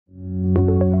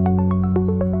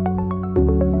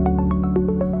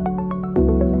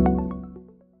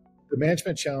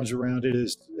management challenge around it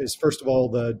is first of all,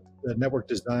 the network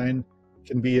design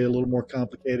can be a little more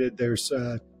complicated.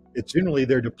 Generally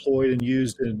they're deployed and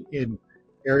used in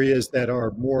areas that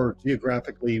are more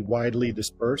geographically widely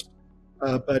dispersed.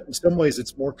 But in some ways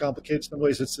it's more complicated. In some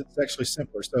ways it's actually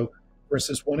simpler. So, for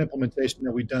instance, one implementation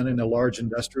that we've done in a large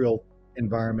industrial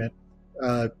environment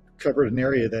covered an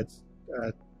area that's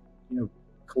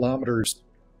kilometers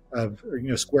of,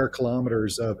 square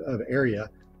kilometers of area.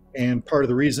 And part of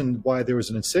the reason why there was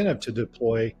an incentive to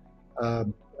deploy a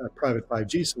private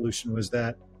 5G solution was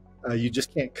that you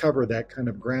just can't cover that kind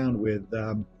of ground with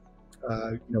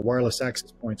wireless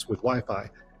access points with Wi-Fi,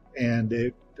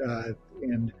 and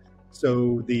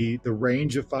so the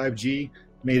range of 5G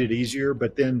made it easier.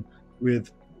 But then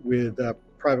with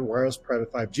private wireless,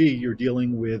 private 5G, you're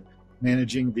dealing with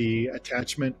managing the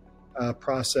attachment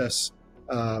process,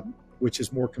 which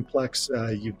is more complex.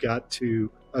 You've got to,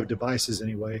 of devices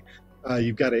anyway,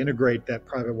 you've got to integrate that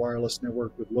private wireless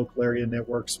network with local area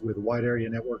networks, with wide area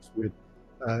networks, with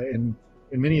and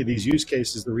in many of these use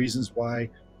cases, the reasons why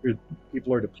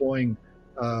people are deploying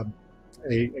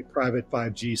a private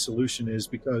 5G solution is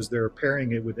because they're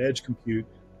pairing it with edge compute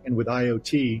and with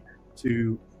IoT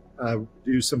to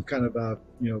do some kind of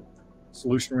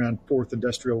solution around fourth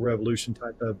industrial revolution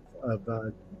type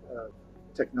of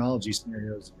technology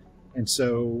scenarios. And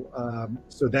so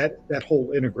that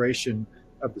whole integration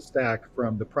of the stack,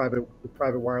 from the private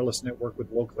wireless network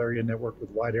with local area network,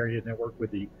 with wide area network, with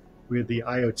the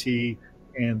IoT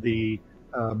and the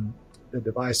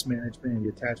device management and the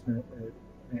attachment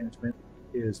management,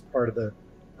 is part of the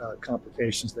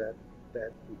complications that we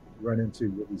run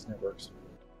into with these networks.